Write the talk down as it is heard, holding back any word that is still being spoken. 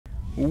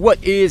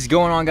What is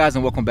going on, guys,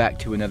 and welcome back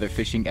to another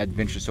fishing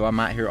adventure. So I'm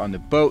out here on the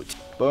boat,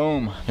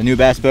 boom, the new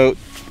bass boat,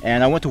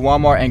 and I went to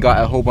Walmart and got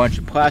a whole bunch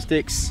of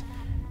plastics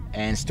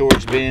and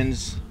storage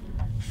bins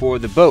for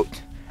the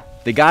boat.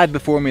 The guy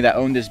before me that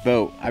owned this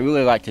boat, I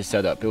really liked his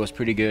setup. It was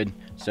pretty good.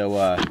 So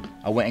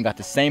I went and got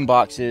the same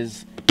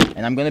boxes,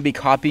 and I'm gonna be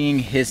copying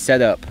his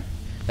setup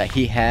that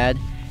he had,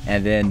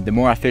 and then the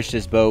more I fish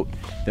this boat,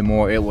 the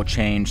more it will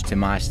change to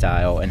my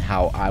style and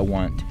how I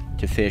want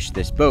to fish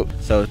this boat.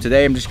 So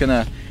today I'm just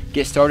gonna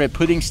get started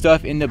putting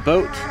stuff in the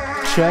boat.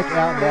 Check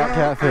out that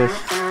catfish.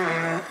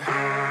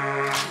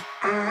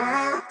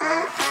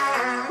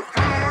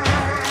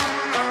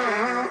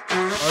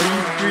 Are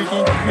you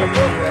freaking kidding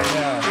me right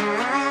now?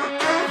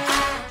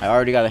 I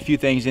already got a few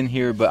things in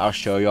here, but I'll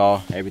show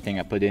y'all everything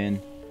I put in.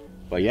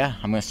 But yeah,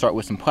 I'm gonna start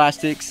with some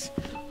plastics,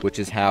 which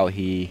is how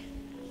he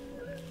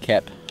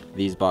kept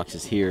these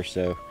boxes here.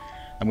 So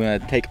I'm gonna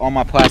take all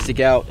my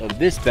plastic out of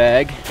this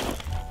bag.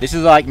 This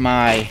is like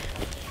my,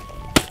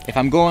 if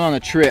I'm going on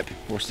a trip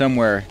or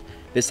somewhere,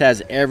 this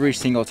has every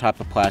single type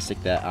of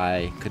plastic that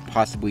I could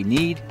possibly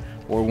need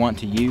or want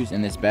to use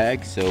in this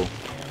bag. So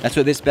that's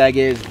what this bag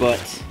is,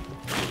 but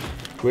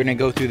we're gonna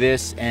go through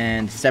this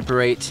and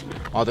separate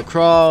all the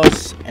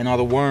crawls and all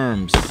the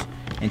worms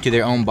into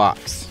their own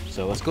box.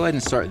 So let's go ahead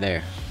and start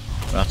there.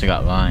 We also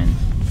got line.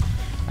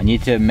 I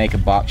need to make a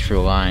box for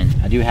line.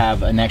 I do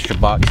have an extra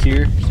box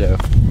here, so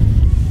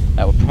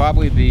that will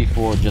probably be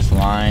for just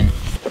line.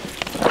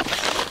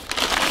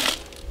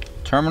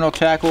 Terminal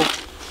tackle,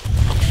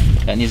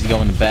 that needs to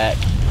go in the back.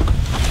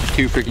 It's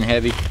too freaking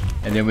heavy.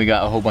 And then we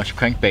got a whole bunch of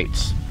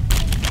crankbaits.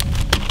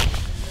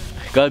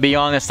 Gotta be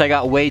honest, I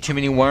got way too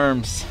many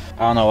worms.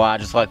 I don't know why, I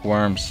just like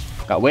worms.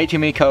 Got way too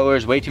many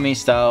colors, way too many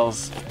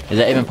styles. Is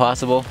that even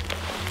possible?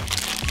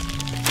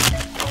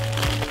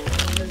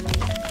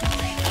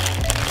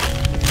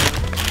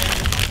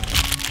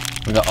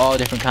 We got all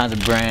different kinds of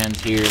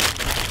brands here.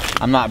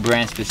 I'm not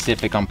brand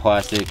specific on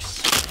plastics.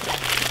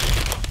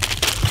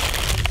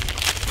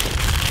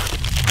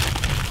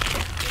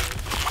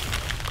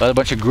 Got a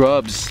bunch of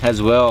grubs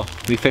as well.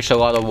 We fish a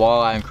lot of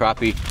walleye and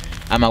crappie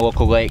at my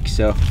local lake,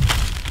 so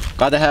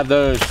gotta have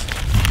those.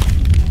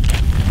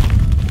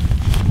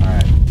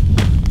 Alright.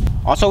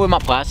 Also with my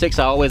plastics,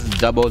 I always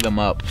double them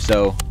up.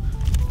 So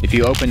if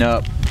you open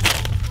up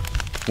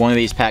one of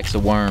these packs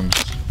of worms,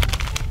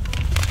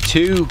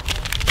 2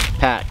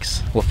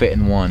 packs will fit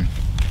in one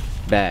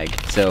bag.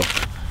 So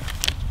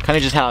kind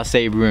of just how I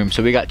save room.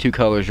 So we got 2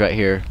 colors right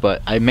here,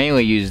 but I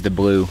mainly use the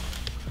blue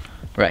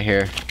right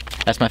here.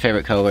 That's my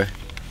favorite color,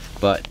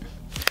 but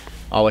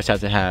always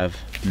have to have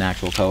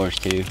natural colors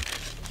too.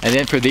 And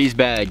then for these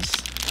bags,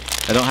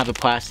 I don't have the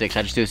plastics,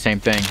 I just do the same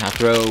thing. I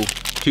throw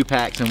 2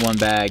 packs in one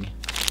bag,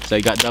 so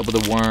you got double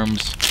the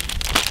worms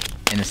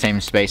in the same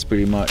space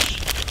pretty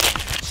much.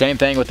 Same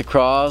thing with the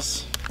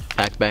craws,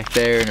 pack back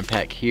there and a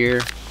pack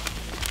here.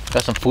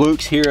 Got some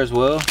flukes here as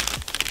well.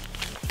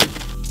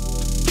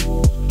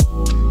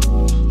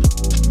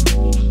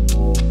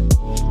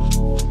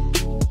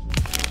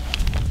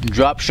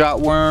 Drop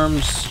shot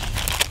worms,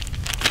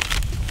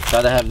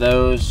 gotta have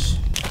those.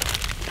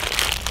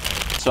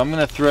 So I'm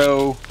gonna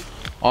throw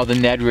all the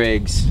Ned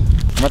rigs.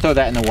 I'm gonna throw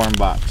that in the worm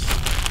box,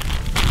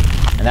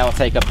 and that will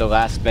take up the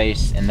last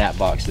space in that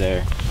box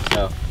there.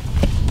 So,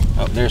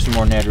 oh, there's some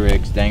more Ned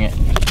rigs. Dang it!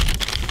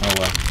 Oh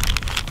well.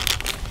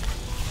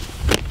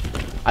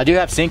 I do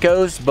have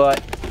Senkos, but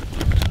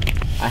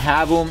I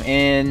have them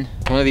in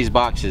one of these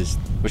boxes,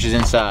 which is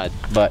inside.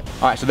 But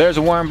all right, so there's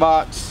a worm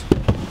box.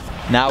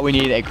 Now we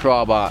need a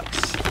crawl box.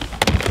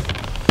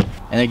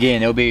 And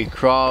again, it'll be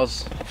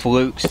crawls,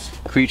 flukes,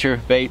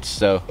 creature baits,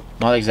 so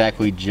not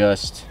exactly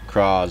just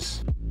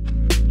craws.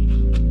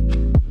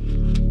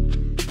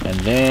 And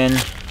then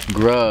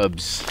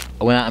grubs.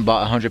 I went out and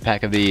bought a 100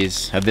 pack of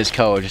these, of this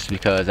color, just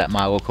because at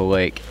my local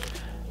lake,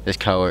 this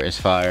color is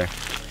fire.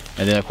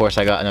 And then of course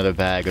I got another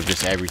bag of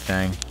just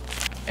everything.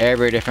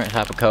 Every different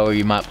type of color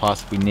you might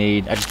possibly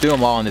need. I just threw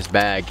them all in this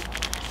bag,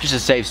 just to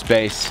save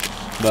space.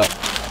 But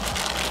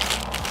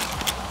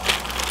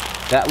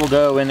that will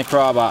go in the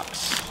crawl box.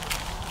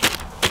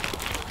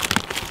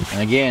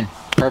 And again,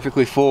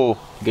 perfectly full,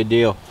 good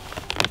deal.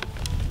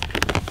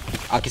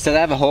 Like I said, I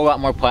have a whole lot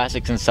more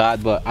plastics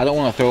inside, but I don't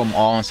want to throw them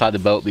all inside the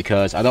boat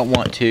because I don't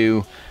want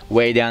to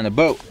weigh down the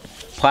boat.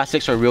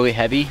 Plastics are really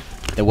heavy,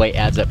 the weight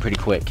adds up pretty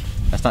quick.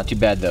 That's not too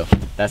bad though,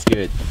 that's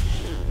good.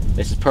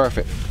 This is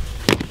perfect.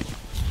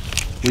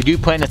 We do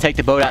plan to take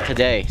the boat out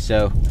today,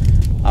 so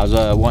I was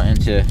wanting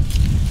to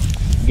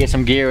get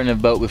some gear in the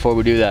boat before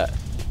we do that.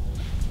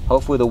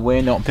 Hopefully the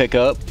wind don't pick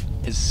up.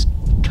 It's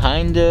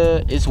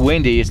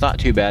windy, it's not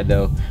too bad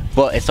though,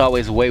 but it's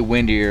always way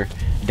windier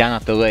down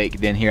at the lake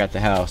than here at the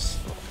house.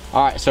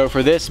 All right, so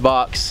for this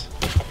box,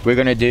 we're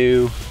gonna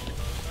do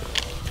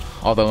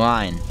all the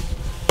line.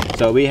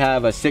 So we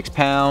have a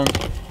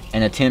 6-pound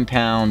and a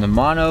 10-pound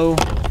mono,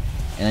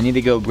 and I need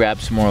to go grab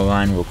some more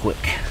line real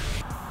quick.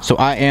 So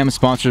I am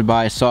sponsored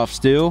by Soft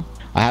Steel.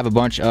 I have a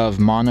bunch of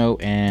mono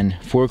and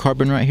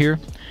fluorocarbon right here.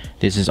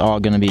 This is all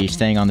gonna be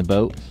staying on the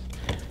boat.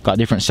 Got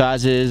different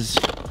sizes,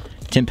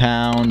 10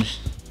 pound,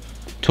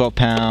 12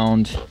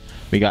 pound.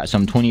 We got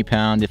some 20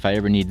 pound if I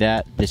ever need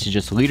that. This is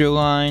just a leader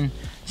line.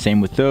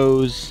 Same with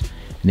those.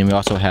 And then we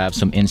also have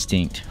some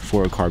Instinct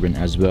fluorocarbon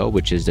as well,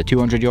 which is the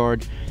 200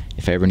 yard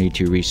if I ever need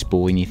to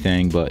re-spool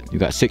anything. But we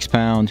got 6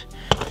 pound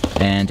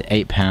and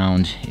 8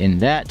 pound in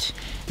that.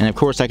 And of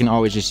course I can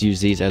always just use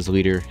these as a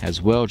leader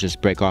as well,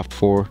 just break off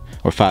 4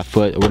 or 5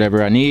 foot or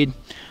whatever I need.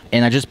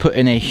 And I just put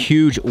in a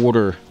huge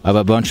order of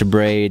a bunch of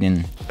braid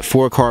and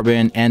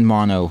fluorocarbon and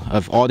mono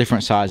of all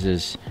different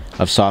sizes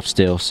of soft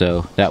steel.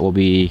 So that will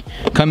be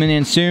coming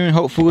in soon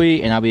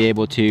hopefully, and I'll be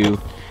able to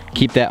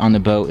keep that on the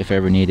boat if I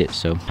ever need it.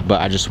 So,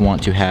 but I just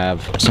want to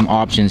have some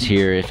options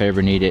here if I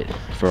ever need it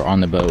for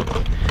on the boat.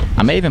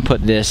 I may even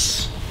put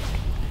this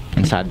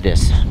inside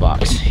this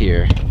box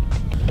here.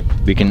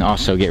 We can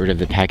also get rid of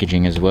the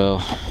packaging as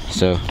well,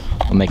 so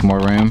we'll make more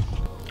room.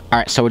 All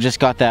right, so we just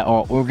got that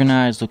all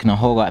organized, looking a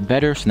whole lot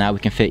better. So now we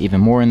can fit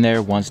even more in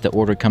there once the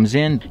order comes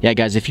in. Yeah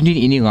guys, if you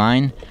need any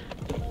line,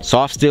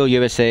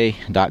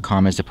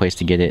 softsteelusa.com is the place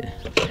to get it.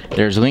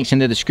 There's links in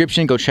the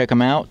description, go check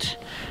them out.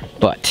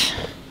 But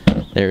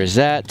there is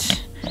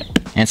that.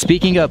 And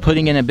speaking of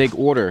putting in a big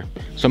order,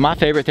 so my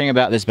favorite thing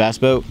about this bass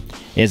boat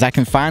is I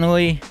can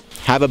finally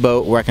have a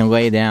boat where I can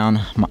lay down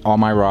all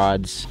my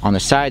rods on the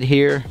side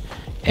here,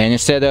 and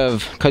instead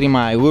of cutting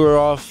my lure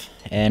off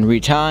and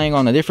retying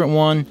on a different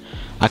one,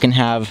 I can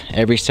have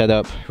every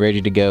setup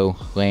ready to go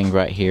laying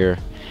right here.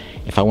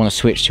 If I want to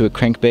switch to a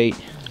crankbait,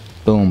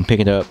 boom,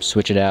 pick it up,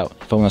 switch it out.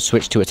 If I want to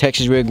switch to a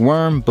Texas rig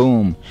worm,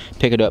 boom,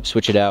 pick it up,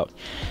 switch it out.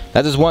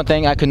 That is one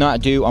thing I could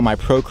not do on my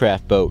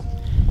ProCraft boat,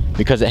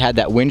 because it had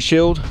that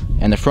windshield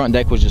and the front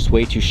deck was just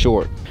way too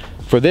short.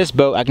 For this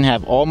boat, I can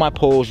have all my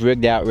poles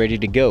rigged out, ready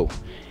to go.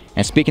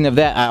 And speaking of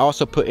that, I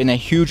also put in a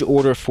huge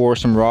order for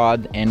some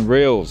rod and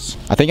reels.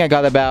 I think I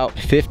got about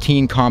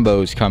 15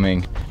 combos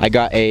coming. I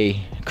got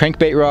a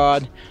crankbait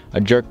rod,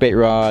 a jerkbait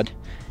rod,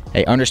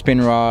 a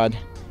underspin rod,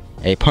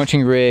 a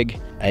punching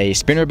rig, a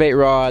spinnerbait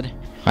rod,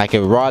 like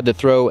a rod to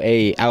throw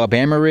a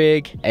Alabama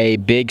rig, a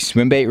big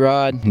swimbait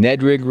rod,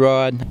 Ned rig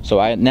rod. So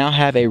I now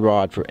have a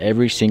rod for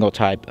every single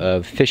type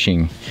of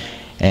fishing.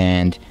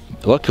 And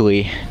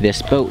luckily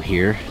this boat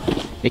here,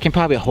 it can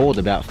probably hold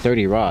about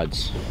 30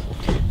 rods.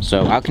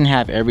 So I can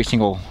have every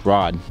single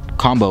rod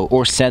combo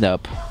or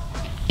setup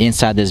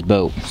inside this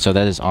boat. So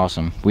that is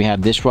awesome. We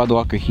have this rod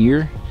locker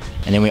here,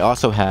 and then we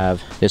also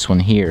have this one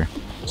here.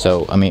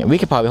 So I mean, we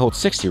could probably hold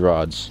 60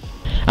 rods.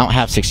 I don't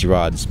have 60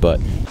 rods, but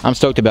I'm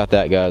stoked about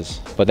that, guys.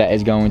 But that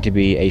is going to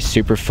be a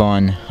super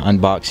fun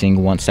unboxing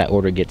once that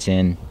order gets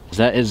in.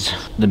 That is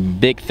the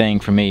big thing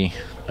for me.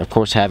 Of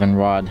course, having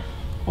rod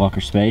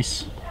locker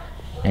space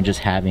and just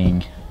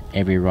having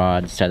every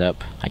rod set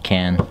up I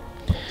can.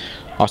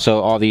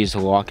 Also, all these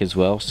lock as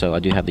well, so I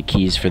do have the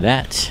keys for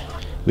that.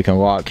 We can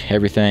lock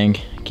everything,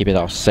 keep it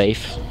all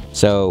safe.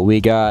 So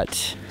we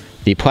got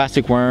the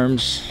plastic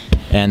worms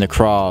and the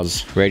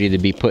craws ready to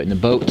be put in the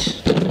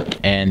boat,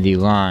 and the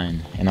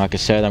line. And like I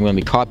said, I'm going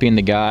to be copying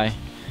the guy,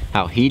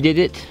 how he did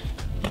it.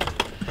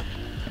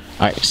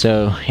 Alright,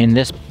 so in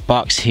this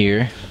box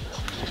here,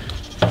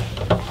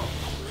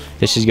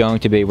 this is going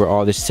to be where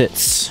all this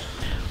sits.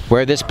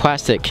 Where this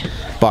plastic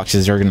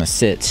boxes are going to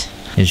sit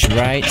is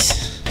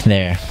right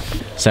there.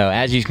 So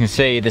as you can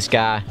see, this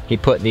guy, he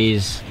put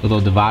these little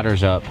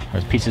dividers up,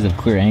 or pieces of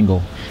clear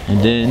angle.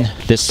 And then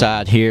this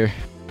side here,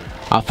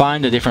 I'll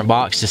find a different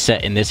box to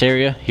set in this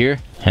area here,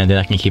 and then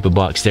I can keep a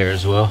box there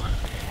as well.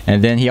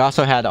 And then he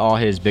also had all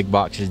his big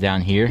boxes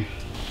down here.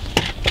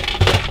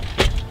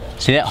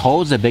 See, that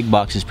holds the big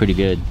boxes pretty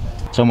good.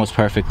 It's almost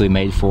perfectly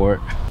made for it.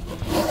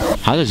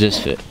 How does this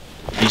fit?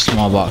 These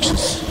small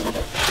boxes.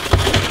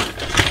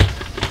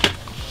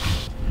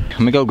 I'm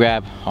gonna go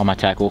grab all my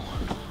tackle.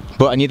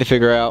 But I need to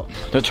figure out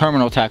the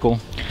terminal tackle.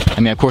 I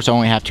mean, of course, I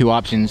only have two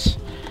options.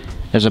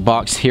 There's a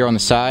box here on the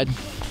side,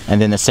 and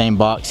then the same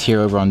box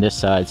here over on this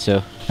side.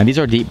 So, and these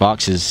are deep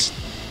boxes.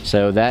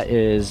 So that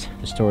is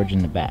the storage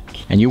in the back.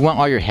 And you want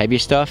all your heavy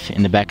stuff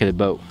in the back of the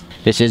boat.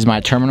 This is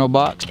my terminal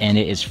box, and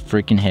it is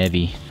freaking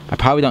heavy. I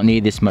probably don't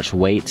need this much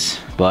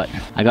weights, but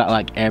I got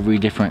like every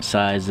different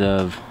size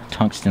of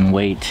tungsten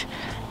weight.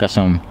 Got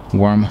some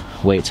worm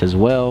weights as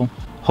well.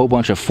 Whole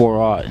bunch of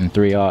 4/0 and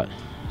 3/0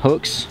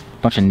 hooks.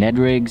 Bunch of Ned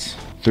rigs,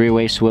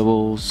 3-way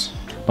swivels,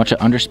 bunch of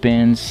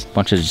underspins,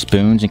 bunch of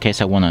spoons in case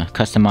I want to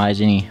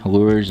customize any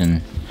lures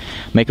and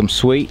make them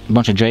sweet. A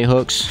bunch of J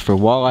hooks for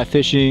walleye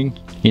fishing,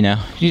 you know,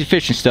 use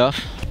fishing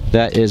stuff.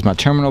 That is my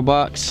terminal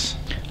box.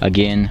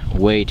 Again,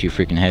 way too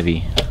freaking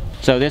heavy.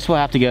 So this will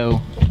have to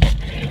go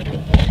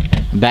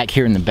back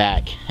here in the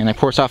back. And of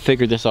course, I'll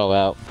figure this all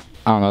out.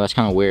 I don't know, that's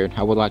kind of weird.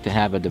 I would like to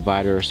have a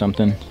divider or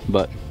something,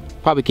 but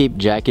probably keep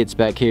jackets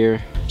back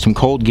here. Some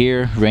cold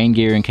gear, rain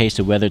gear in case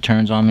the weather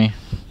turns on me.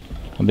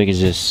 How big is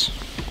this?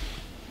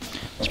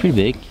 It's pretty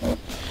big.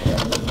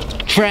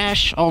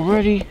 Trash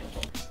already.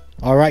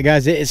 All right,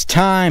 guys, it is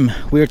time.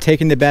 We are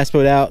taking the bass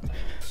boat out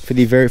for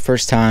the very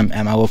first time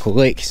at my local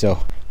lake.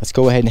 So let's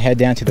go ahead and head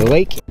down to the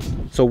lake.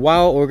 So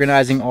while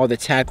organizing all the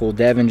tackle,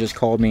 Devin just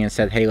called me and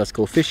said, hey, let's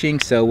go fishing.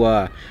 So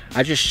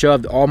I just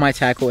shoved all my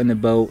tackle in the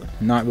boat,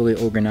 not really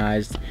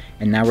organized,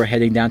 and now we're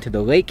heading down to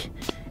the lake.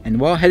 And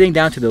while heading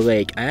down to the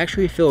lake, I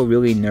actually feel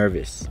really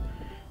nervous.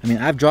 I mean,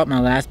 I've dropped my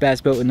last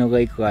bass boat in the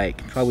lake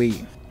like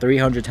probably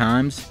 300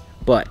 times,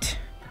 but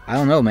I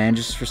don't know, man,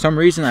 just for some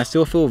reason I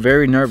still feel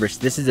very nervous.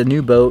 This is a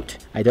new boat.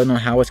 I don't know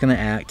how it's gonna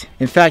act.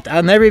 In fact,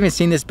 I've never even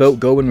seen this boat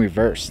go in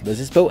reverse. Does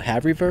this boat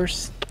have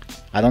reverse?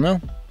 I don't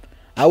know.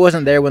 I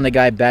wasn't there when the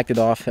guy backed it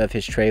off of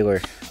his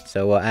trailer,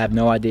 so I have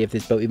no idea if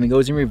this boat even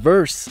goes in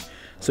reverse.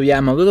 So yeah,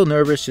 I'm a little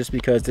nervous just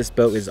because this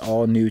boat is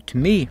all new to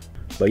me.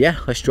 But yeah,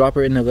 let's drop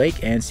her in the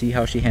lake and see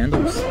how she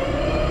handles.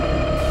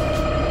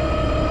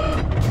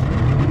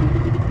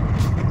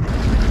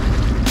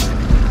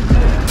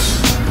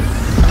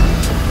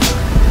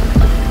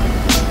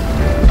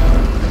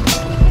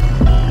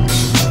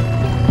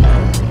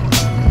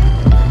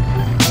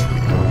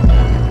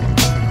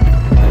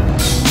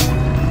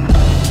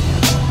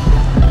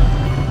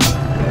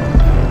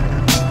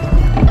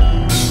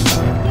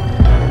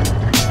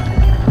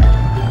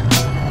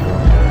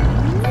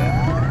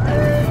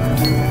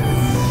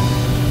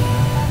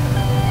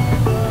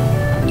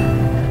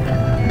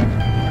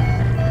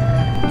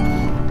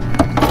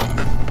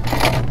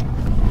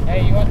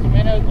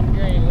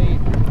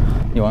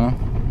 You want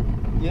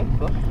them? Yeah,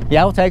 fuck.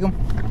 Yeah, I'll take them.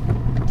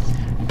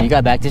 You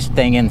got back this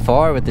thing in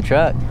far with the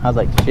truck. I was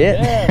like, shit.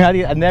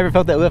 Yeah. I never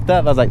felt that lift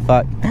up. I was like,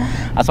 fuck.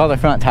 I saw the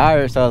front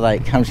tire, so I was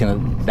like, I'm just gonna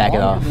back it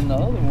off. Than the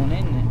other one,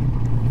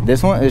 isn't it?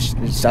 This one is,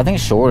 I think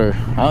it's shorter.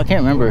 I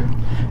can't remember.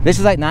 This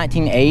is like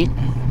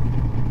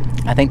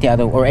 19.8. I think the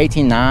other, or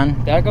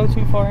 18.9. Did I go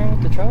too far in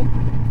with the truck?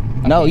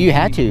 No, you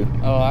had to.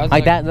 Oh, I was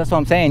like that. That's what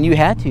I'm saying. You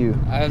had to.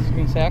 I was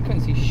gonna say I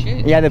couldn't see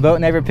shit. Yeah, the boat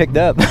never picked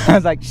up. I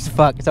was like,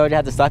 fuck. So I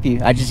had to stop you.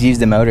 I just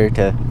used the motor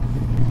to.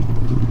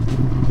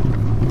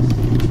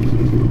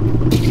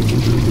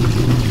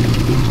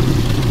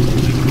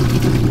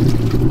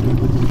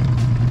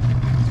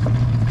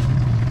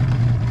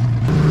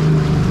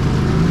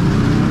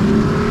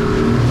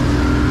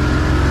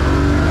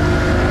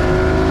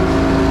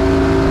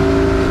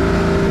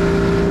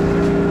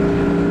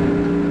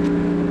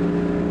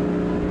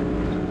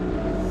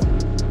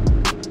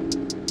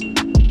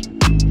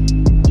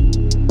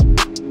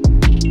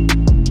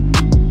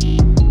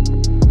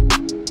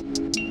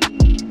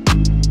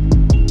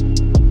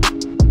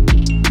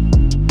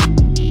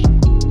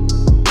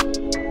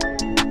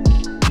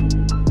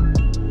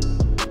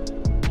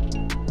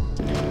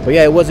 But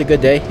yeah, it was a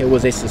good day. It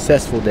was a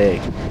successful day.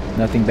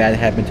 Nothing bad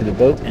happened to the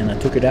boat, and I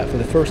took it out for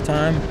the first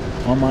time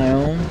on my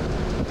own,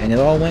 and it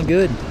all went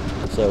good.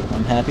 So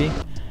I'm happy.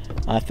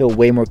 I feel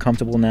way more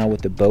comfortable now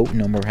with the boat.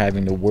 No more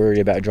having to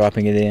worry about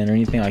dropping it in or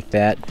anything like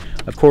that.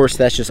 Of course,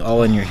 that's just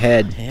all in your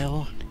head.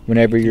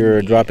 Whenever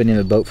you're dropping in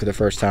the boat for the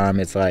first time,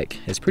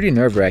 it's pretty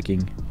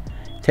nerve-wracking.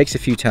 It takes a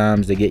few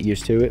times to get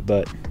used to it,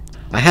 but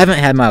I haven't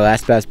had my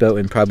last bass boat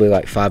in probably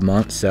like 5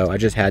 months, so I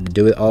just had to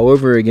do it all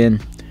over again.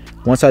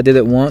 Once I did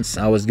it once,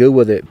 I was good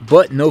with it,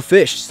 but no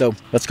fish. So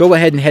let's go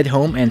ahead and head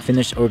home and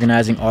finish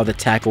organizing all the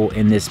tackle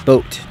in this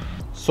boat.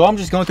 So I'm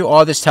just going through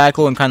all this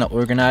tackle and kind of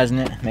organizing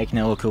it, making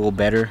it look a little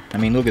better. I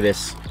mean, look at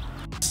this.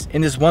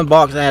 In this one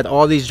box, I had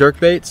all these jerk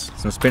baits,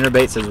 some spinner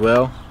baits as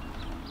well.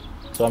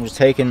 So I'm just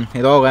taking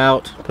it all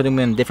out, putting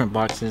them in different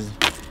boxes,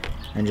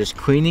 and just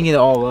cleaning it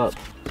all up.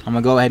 I'm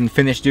gonna go ahead and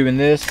finish doing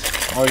this.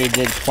 Already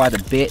did quite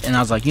a bit, and I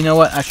was like, you know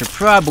what? I should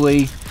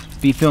probably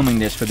be filming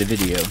this for the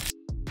video.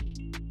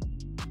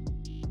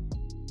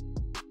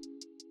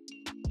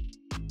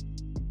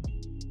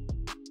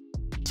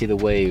 See the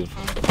wave.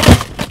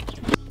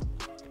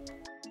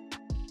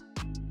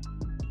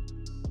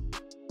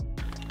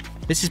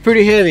 This is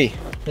pretty heavy.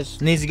 This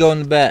needs to go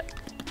in the back.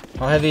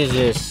 How heavy is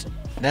this?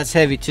 That's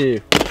heavy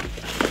too.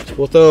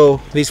 We'll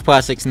throw these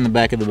plastics in the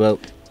back of the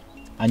boat.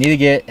 I need to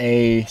get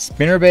a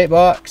spinnerbait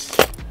box.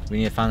 We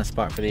need to find a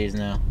spot for these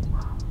now.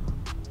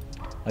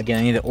 Again,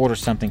 I need to order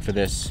something for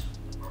this.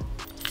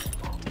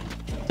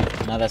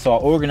 Now that's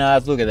all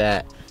organized. Look at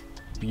that.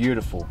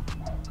 Beautiful.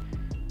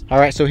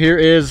 Alright, so here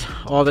is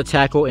all the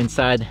tackle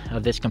inside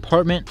of this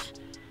compartment.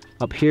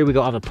 Up here we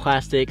got all the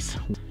plastics.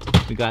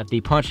 We got the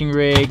punching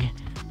rig,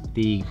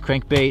 the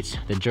crankbaits,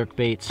 the jerk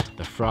baits,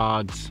 the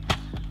frogs,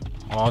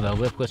 all the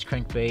lipless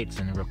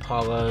crankbaits and the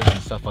rapalas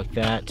and stuff like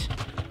that.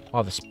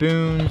 All the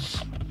spoons,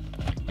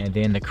 and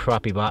then the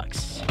crappie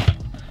box.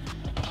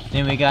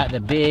 Then we got the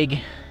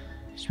big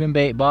swim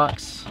bait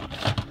box.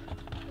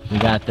 We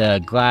got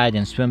the glide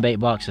and swim bait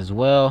box as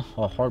well,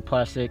 all hard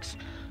plastics.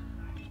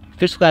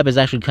 Fish Lab is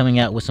actually coming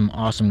out with some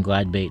awesome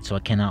glide bait, so I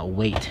cannot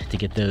wait to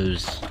get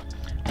those.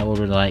 I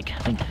ordered like, I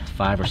think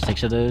 5 or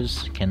 6 of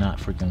those. Cannot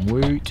freaking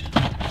wait.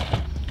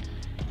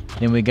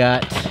 Then we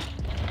got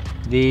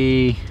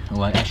the,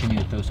 oh, I actually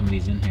need to throw some of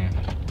these in here.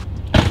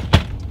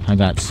 I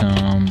got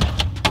some,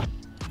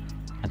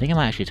 I think I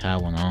might actually tie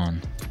one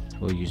on.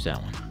 We'll use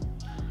that one.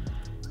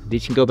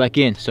 These can go back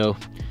in. So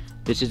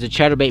this is a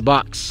chatterbait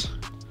box.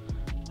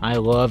 I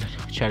love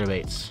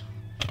chatterbaits.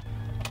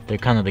 They're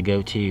kind of the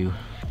go-to.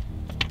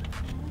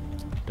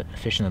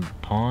 fish in the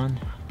pond.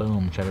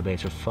 Boom,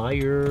 chatterbaits are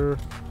fire.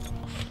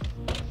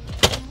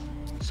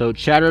 So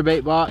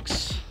chatterbait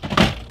box.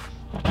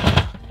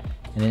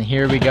 And then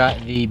here we got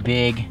the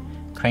big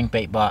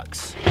crankbait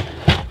box.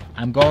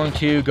 I'm going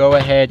to go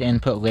ahead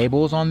and put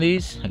labels on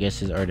these. I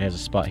guess it already has a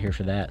spot here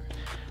for that.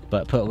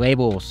 But put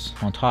labels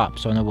on top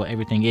so I know what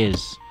everything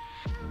is.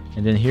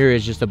 And then here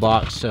is just a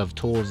box of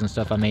tools and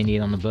stuff I may need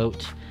on the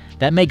boat.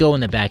 That may go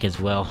in the back as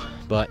well,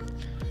 but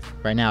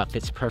right now it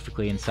fits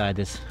perfectly inside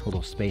this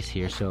little space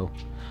here. So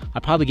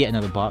I'll probably get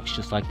another box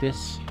just like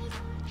this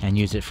and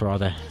use it for all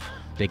the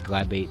big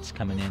glide baits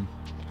coming in.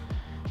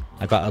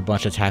 I got a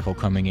bunch of tackle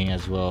coming in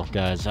as well,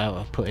 guys.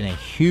 I put in a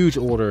huge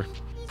order.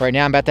 Right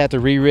now I'm about to have to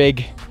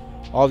re-rig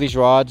all these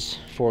rods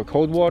for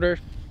cold water.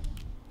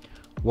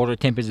 Water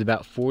temp is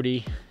about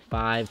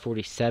 45,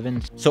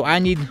 47. So I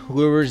need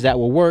lures that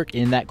will work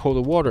in that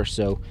colder water.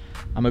 So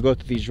I'm gonna go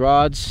through these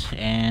rods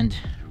and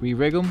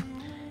re-rig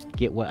them,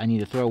 get what I need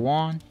to throw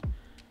on,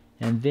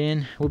 and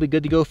then we'll be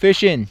good to go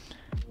fishing.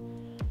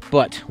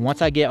 But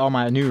once I get all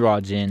my new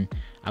rods in,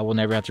 I will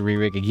never have to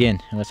re-rig again,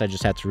 unless I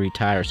just have to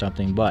retire or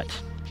something. But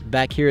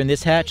back here in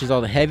this hatch is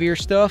all the heavier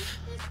stuff.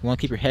 You want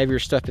to keep your heavier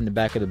stuff in the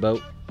back of the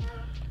boat.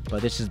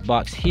 But this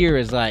box here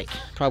is like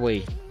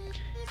probably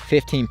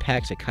 15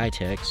 packs of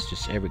Tx,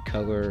 just every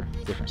color,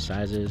 different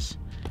sizes.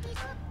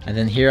 And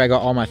then here I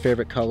got all my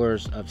favorite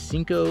colors of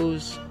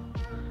Cincos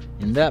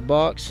in that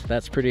box.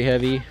 That's pretty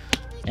heavy.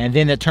 And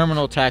then the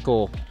terminal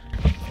tackle.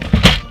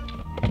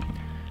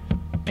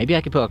 Maybe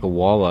I could put like a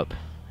wall up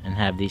and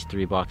have these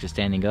 3 boxes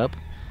standing up.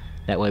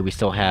 That way we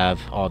still have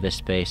all this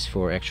space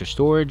for extra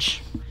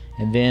storage.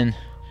 And then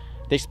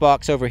this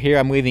box over here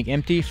I'm leaving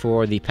empty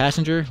for the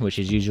passenger, which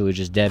is usually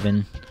just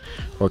Devin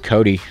or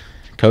Cody.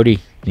 Cody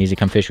needs to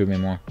come fish with me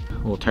more.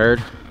 Little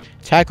turd.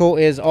 Tackle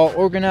is all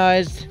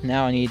organized.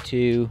 Now I need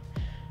to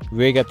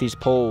rig up these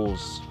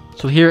poles.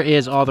 So here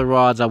is all the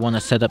rods I want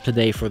to set up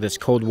today for this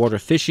cold water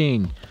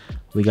fishing.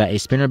 We got a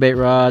spinnerbait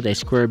rod, a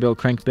square bill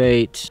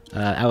crankbait,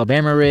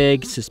 Alabama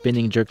rig,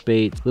 suspending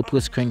jerkbait,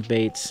 lipless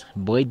crankbaits,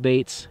 blade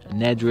baits, a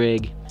Ned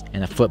rig,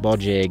 and a football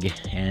jig,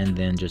 and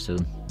then just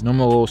a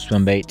normal little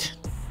swim bait.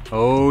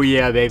 Oh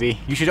yeah, baby.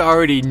 You should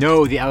already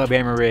know the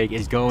Alabama rig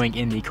is going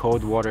in the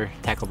cold water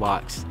tackle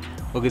box.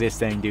 Look at this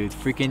thing, dude.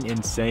 Freaking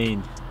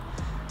insane.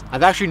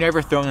 I've actually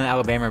never thrown an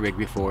Alabama rig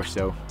before,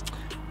 so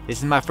this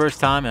is my first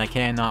time and I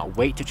cannot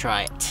wait to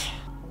try it.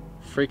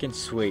 Freaking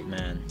sweet,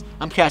 man.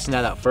 I'm casting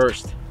that out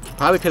first.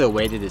 Probably could have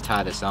waited to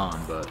tie this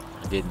on, but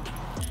I didn't.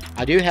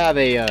 I do have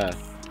a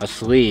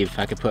sleeve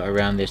I could put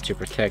around this to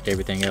protect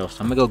everything else.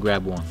 I'm gonna go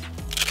grab one.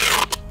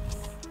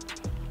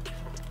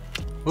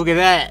 Look at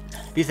that.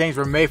 These things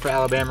were made for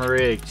Alabama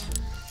rigs.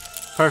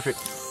 Perfect.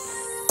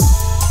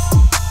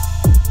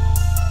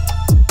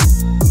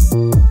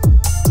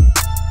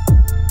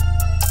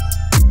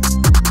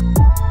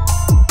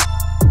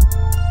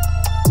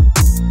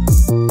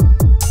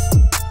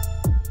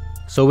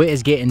 So it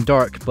is getting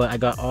dark, but I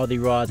got all the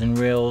rods and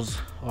reels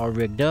all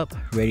rigged up,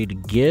 ready to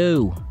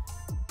go.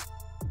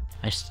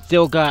 I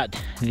still got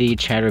the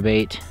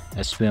chatterbait,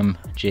 a swim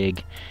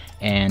jig,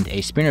 and a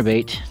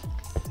spinnerbait.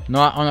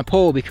 Not on a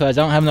pole because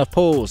I don't have enough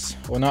poles,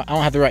 or I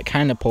don't have the right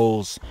kind of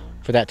poles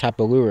for that type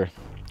of lure.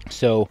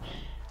 So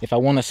if I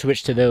want to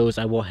switch to those,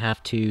 I will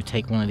have to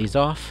take one of these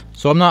off.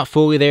 So I'm not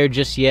fully there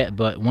just yet,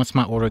 but once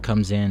my order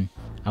comes in,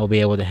 I will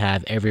be able to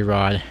have every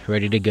rod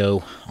ready to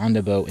go on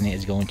the boat, and it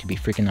is going to be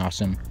freaking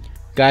awesome.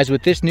 Guys,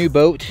 with this new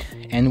boat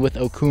and with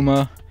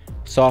Okuma,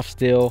 Soft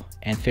Still,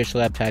 and Fish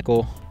Lab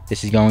tackle,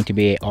 this is going to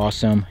be an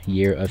awesome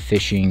year of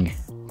fishing.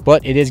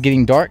 But it is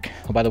getting dark.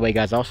 Oh, by the way,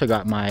 guys, I also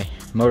got my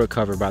motor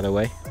cover, by the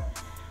way.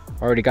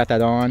 Already got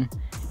that on.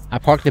 I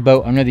parked the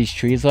boat under these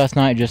trees last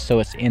night just so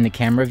it's in the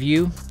camera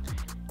view.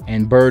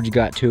 And birds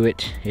got to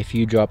it. A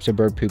few drops of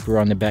bird pooper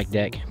on the back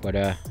deck.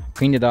 But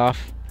cleaned it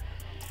off.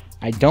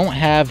 I don't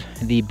have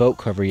the boat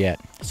cover yet.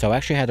 So I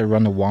actually had to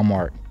run to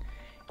Walmart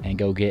and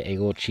go get a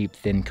little cheap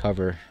thin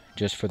cover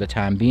just for the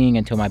time being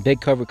until my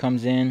big cover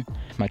comes in.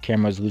 My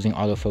camera is losing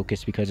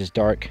autofocus because it's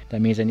dark.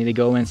 That means I need to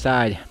go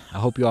inside. I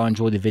hope you all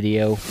enjoyed the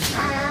video.